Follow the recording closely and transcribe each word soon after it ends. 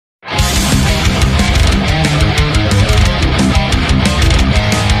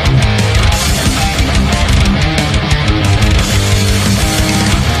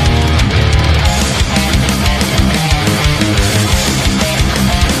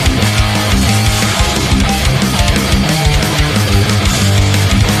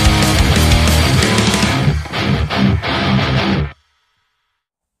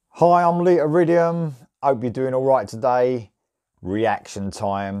Hi, I'm Lee Iridium. Hope you're doing all right today. Reaction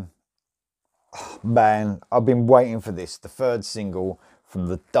time. Oh, man, I've been waiting for this. The third single from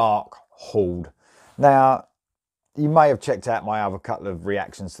the Dark Horde. Now, you may have checked out my other couple of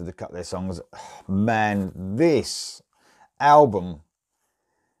reactions to the couple of their songs. Oh, man, this album,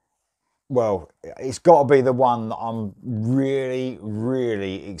 well, it's got to be the one that I'm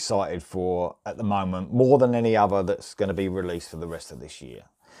really excited for at the moment, more than any other that's going to be released for the rest of this year.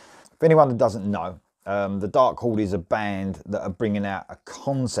 For anyone that doesn't know, the Dark Horde is a band that are bringing out a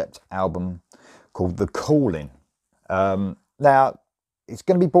concept album called The Calling. Now, it's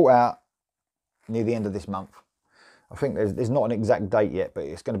going to be brought out near the end of this month. I think there's not an exact date yet, but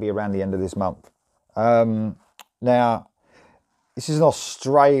it's going to be around the end of this month. Now, this is an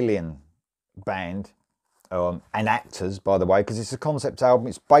Australian band and actors, by the way, because it's a concept album.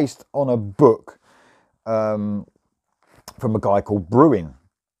 It's based on a book from a guy called Bruin.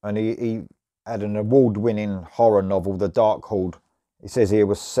 And he had an award-winning horror novel, The Dark Horde. It says here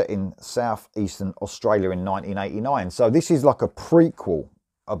was set in southeastern Australia in 1989. So this is like a prequel,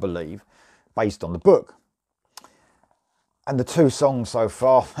 I believe, based on the book. And the two songs so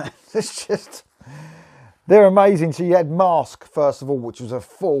far, they're amazing. So you had Mask, first of all, which was a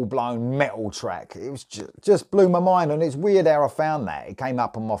full-blown metal track. It was just blew my mind. And it's weird how I found that. It came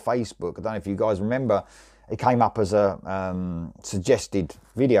up on my Facebook. I don't know if you guys remember. It came up as a suggested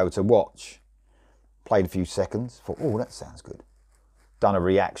video to watch. Played a few seconds. Thought, oh, that sounds good. Done a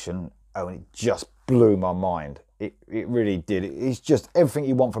reaction. Oh, and it just blew my mind. It really did. It's just everything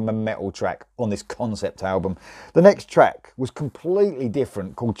you want from a metal track on this concept album. The next track was completely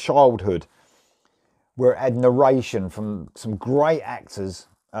different, called Childhood, where it had narration from some great actors.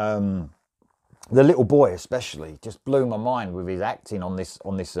 The little boy especially just blew my mind with his acting on this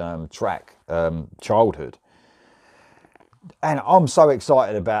track, Childhood. And I'm so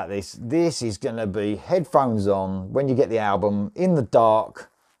excited about this. This is going to be headphones on when you get the album, in the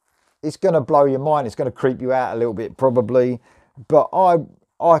dark. It's going to blow your mind. It's going to creep you out a little bit probably. But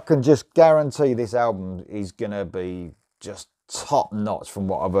I can just guarantee this album is going to be just top notch from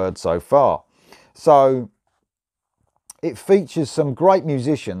what I've heard so far. So it features some great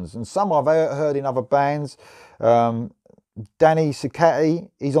musicians, and some I've heard in other bands. Danny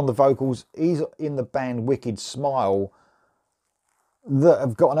Ciccati, he's on the vocals. He's in the band Wicked Smile, that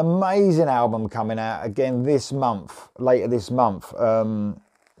have got an amazing album coming out again this month, later this month.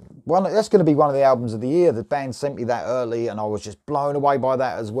 That's going to be one of the albums of the year. The band sent me that early, and I was just blown away by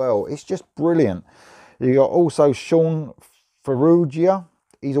that as well. It's just brilliant. You got also Sean Ferrugia.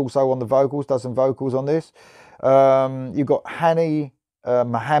 He's also on the vocals, does some vocals on this. You've got Hani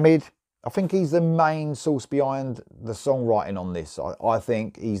Mohammed. I think he's the main source behind the songwriting on this. I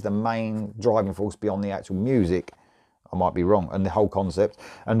think he's the main driving force beyond the actual music. I might be wrong, and the whole concept.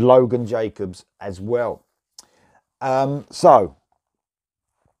 And Logan Jacobs as well. So,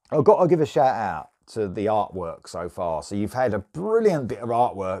 I've got to give a shout out to the artwork so far. So you've had a brilliant bit of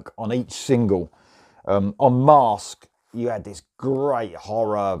artwork on each single. On Mask, you had this great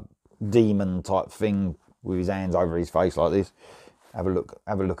horror demon type thing with his hands over his face like this. Have a look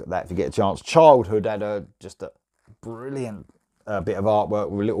at that if you get a chance. Childhood had just a brilliant bit of artwork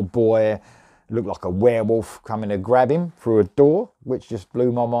with a little boy. Looked like a werewolf coming to grab him through a door, which just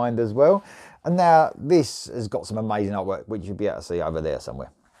blew my mind as well. And now this has got some amazing artwork, which you'll be able to see over there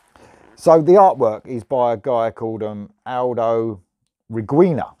somewhere. So the artwork is by a guy called Aldo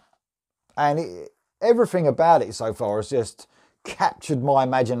Reguina. And everything about it so far has just captured my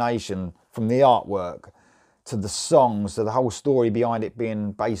imagination, from the artwork to the songs, to the whole story behind it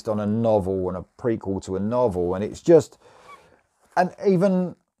being based on a novel and a prequel to a novel. And it's just, and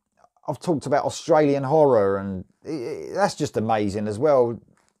even I've talked about Australian horror, and that's just amazing as well.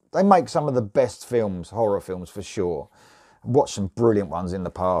 They make some of the best films, horror films for sure. I've watched some brilliant ones in the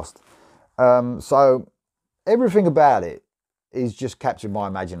past. So everything about it is just captured my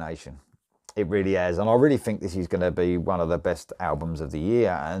imagination. It really has. And I really think this is going to be one of the best albums of the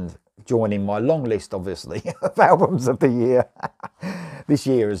year, and joining my long list, obviously, of albums of the year. This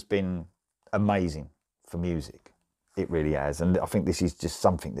year has been amazing for music. It really has. And I think this is just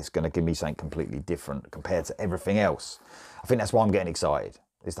something that's going to give me something completely different compared to everything else. I think that's why I'm getting excited.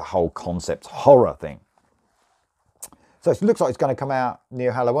 It's the whole concept horror thing. So it looks like it's going to come out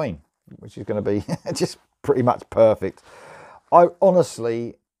near Halloween, which is going to be just pretty much perfect. I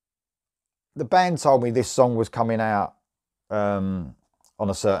honestly, the band told me this song was coming out on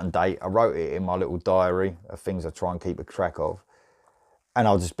a certain date. I wrote it in my little diary of things I try and keep a track of. And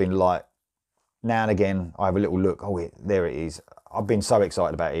I've just been like, now and again, I have a little look. Oh, there it is. I've been so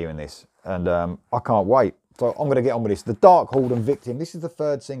excited about hearing this. And I can't wait. So I'm going to get on with this. The Dark Horde and Victim. This is the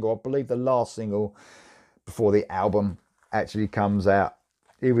third single. I believe the last single before the album actually comes out.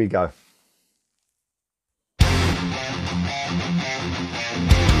 Here we go.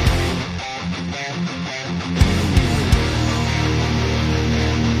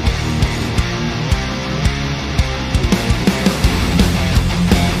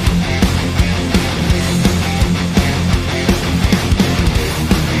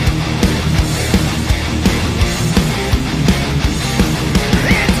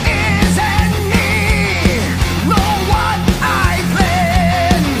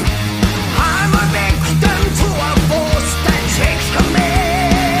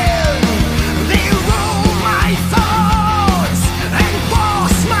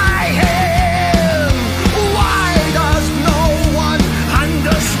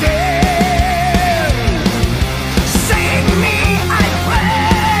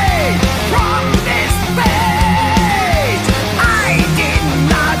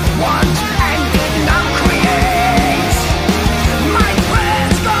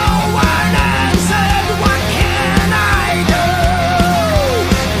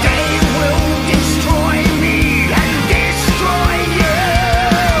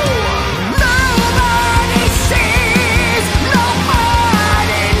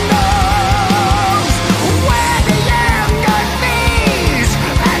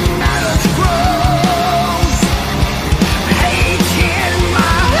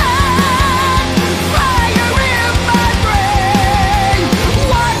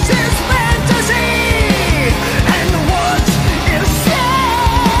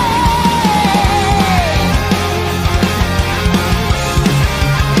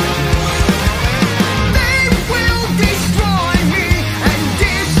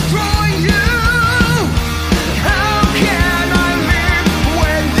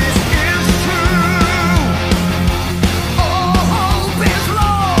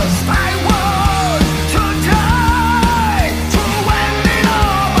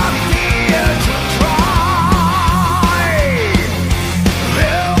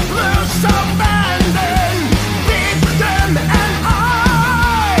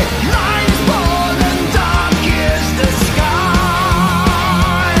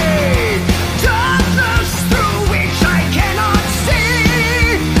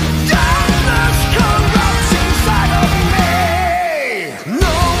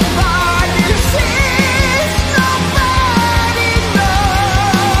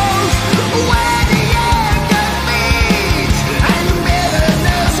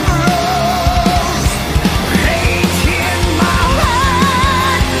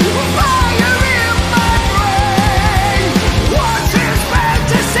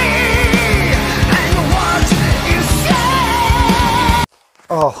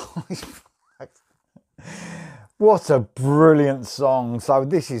 Oh, what a brilliant song. So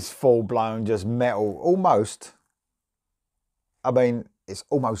this is full blown just metal, almost. I mean, it's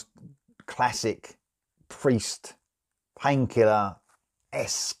almost classic Priest,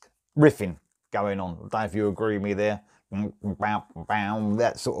 Painkiller-esque riffing going on. I don't know if you agree with me there.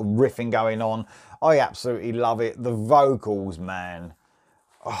 That sort of riffing going on. I absolutely love it. The vocals, man.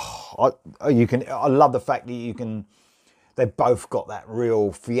 Oh, I love the fact that you can. They've both got that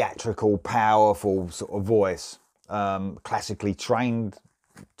real theatrical, powerful sort of voice, classically trained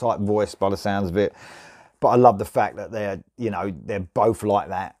type voice by the sounds of it. But I love the fact that they're both like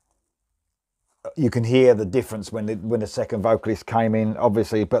that. You can hear the difference when the second vocalist came in,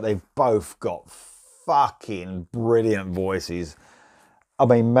 obviously, but they've both got fucking brilliant voices. I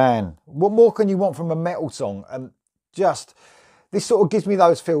mean, man, what more can you want from a metal song? And just this sort of gives me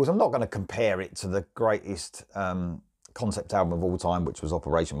those feels. I'm not going to compare it to the greatest concept album of all time, which was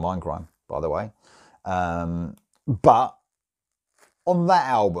Operation Mindcrime, by the way. But on that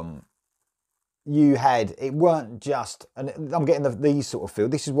album, it weren't just, and I'm getting these sort of feel.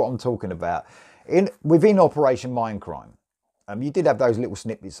 This is what I'm talking about. Within Operation Mindcrime, you did have those little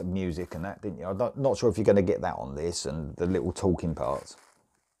snippets of music and that, didn't you? I'm not sure if you're going to get that on this and the little talking parts.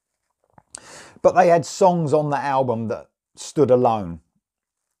 But they had songs on that album that stood alone.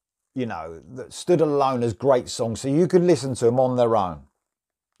 That stood alone as great songs, so you could listen to them on their own.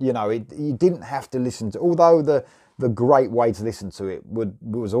 You didn't have to listen to, although the great way to listen to it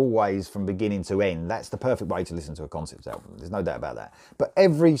was always from beginning to end. That's the perfect way to listen to a concept album. There's no doubt about that. But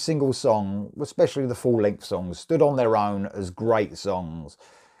every single song, especially the full-length songs, stood on their own as great songs.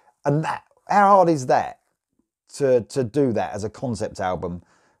 And how hard is that to do that as a concept album,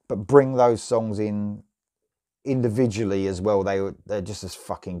 but bring those songs in individually as well? They're just as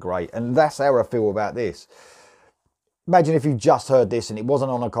fucking great. And that's how I feel about this. Imagine if you just heard this and it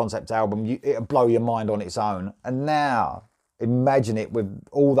wasn't on a concept album, it'd blow your mind on its own. And now, imagine it with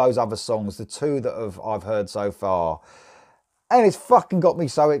all those other songs, the two that I've heard so far. And it's fucking got me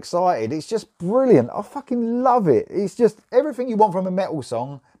so excited. It's just brilliant. I fucking love it. It's just everything you want from a metal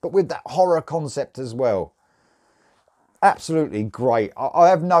song, but with that horror concept as well. Absolutely great. I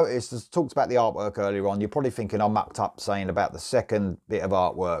have noticed, as talked about the artwork earlier on, you're probably thinking I mucked up saying about the second bit of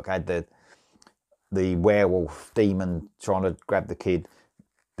artwork had the werewolf demon trying to grab the kid.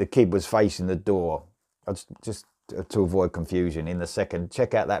 The kid was facing the door. Just to avoid confusion, in the second,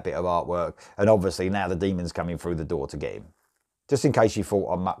 check out that bit of artwork. And obviously now the demon's coming through the door to get him. Just in case you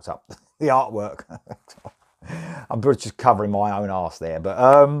thought I mucked up the artwork. I'm just covering my own arse there. But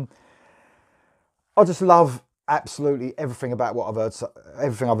I just love absolutely everything about what I've heard,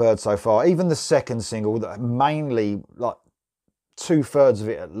 everything I've heard so far. Even the second single, that mainly like 2/3 of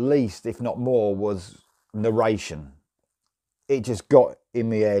it at least, if not more, was narration. It just got in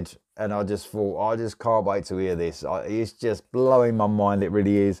my head, and I just thought, I just can't wait to hear this. It's just blowing my mind. It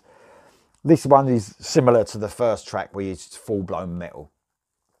really is. This one is similar to the first track, where it's full-blown metal.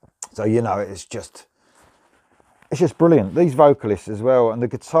 So you know, it's just brilliant. These vocalists as well, and the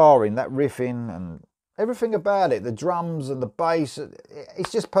guitar in that riffing and everything about it, the drums and the bass,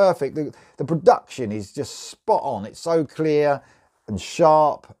 it's just perfect. The production is just spot on. It's so clear and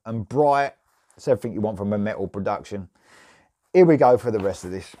sharp and bright. It's everything you want from a metal production. Here we go for the rest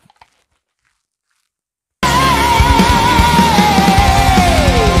of this.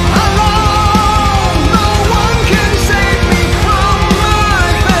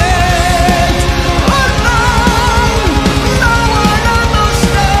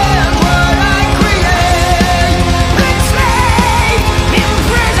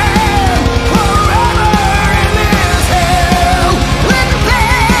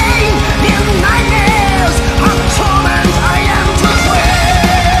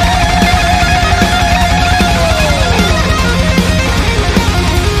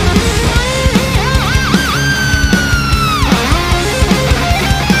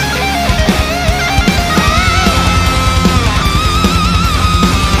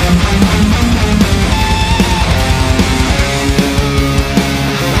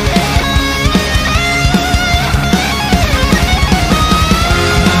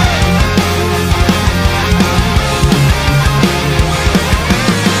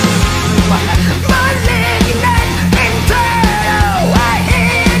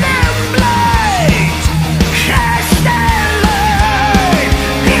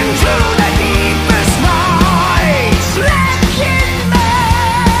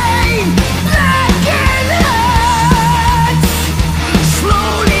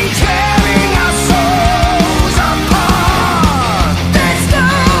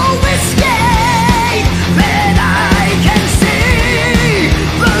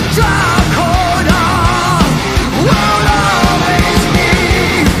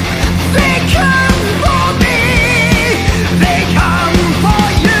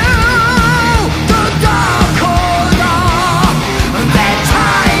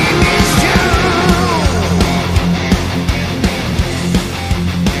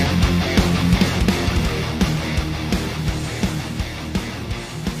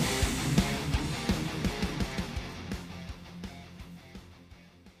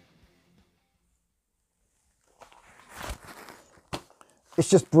 It's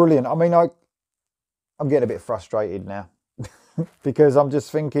just brilliant. I mean, I'm getting a bit frustrated now because I'm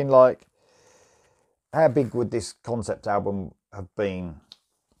just thinking, like, how big would this concept album have been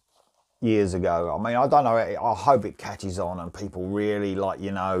years ago? I mean, I don't know. I hope it catches on and people really, like,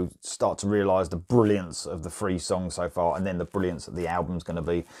 you know, start to realise the brilliance of the 3 songs so far, and then the brilliance that the album's going to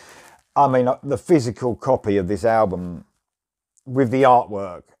be. I mean, the physical copy of this album with the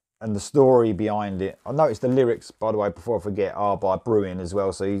artwork and the story behind it. I noticed the lyrics, by the way, before I forget, are by Bruin as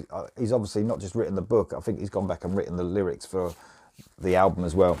well. So he's obviously not just written the book. I think he's gone back and written the lyrics for the album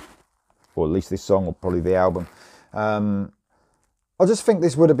as well. Or at least this song, or probably the album. I just think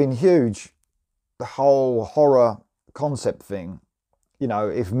this would have been huge. The whole horror concept thing. You know,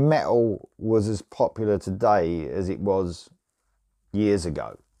 if metal was as popular today as it was years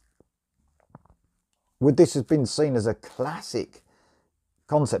ago, would this have been seen as a classic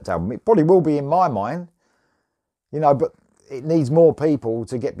concept album? It probably will be in my mind, you know, but it needs more people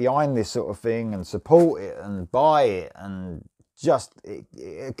to get behind this sort of thing and support it and buy it and just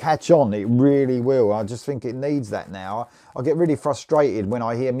it catch on. It really will. I just think it needs that now. I get really frustrated when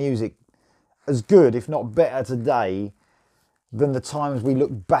I hear music as good, if not better today, than the times we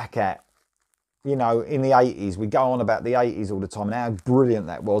look back at you know, in the 80s, we go on about the 80s all the time and how brilliant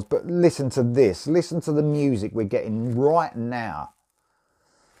that was. But listen to this. Listen to the music we're getting right now.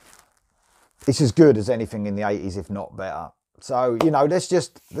 It's as good as anything in the 80s, if not better. So, you know, let's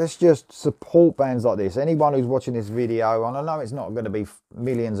just support bands like this. Anyone who's watching this video, and I know it's not going to be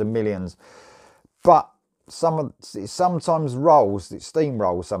millions and millions, but sometimes rolls, it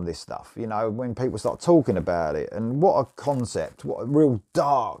steamrolls some of this stuff, you know, when people start talking about it. And what a concept, what a real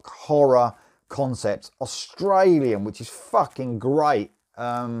dark horror concept. Australian, which is fucking great.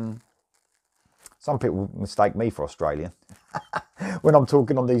 Some people mistake me for Australian. When I'm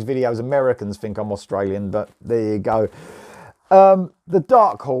talking on these videos, Americans think I'm Australian, but there you go. The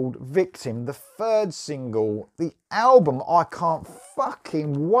Dark Horde, Victim, the third single, the album I can't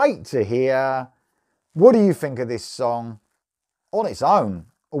fucking wait to hear. What do you think of this song on its own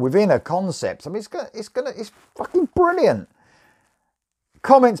or within a concept? I mean, it's fucking brilliant.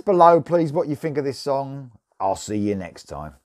 Comments below, please, what you think of this song. I'll see you next time.